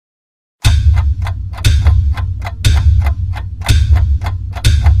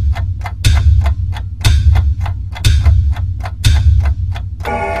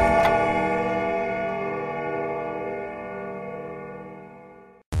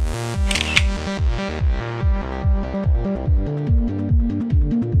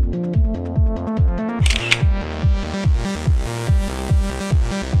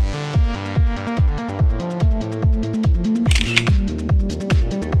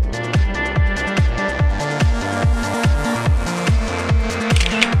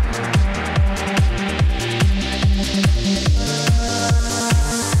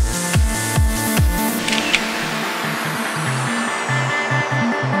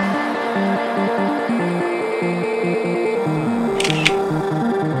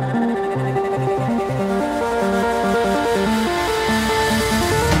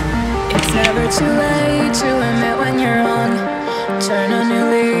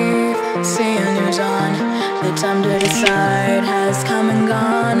the time to decide has come and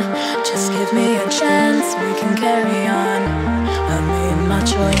gone. Just give me a chance, we can carry on. I've made my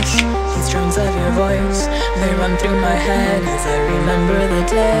choice, these drums of your voice, they run through my head as I remember the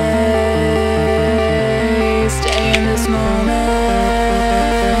day. Stay in this moment.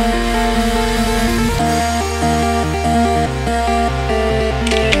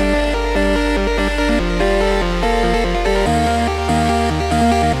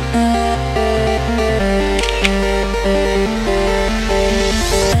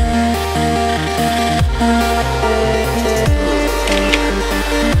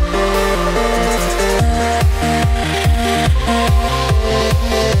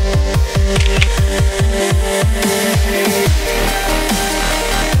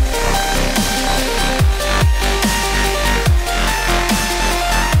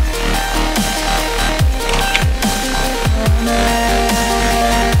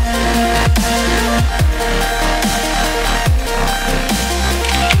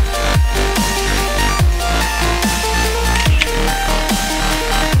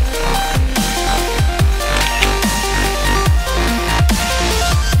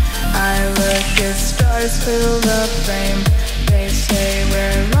 Fill the frame.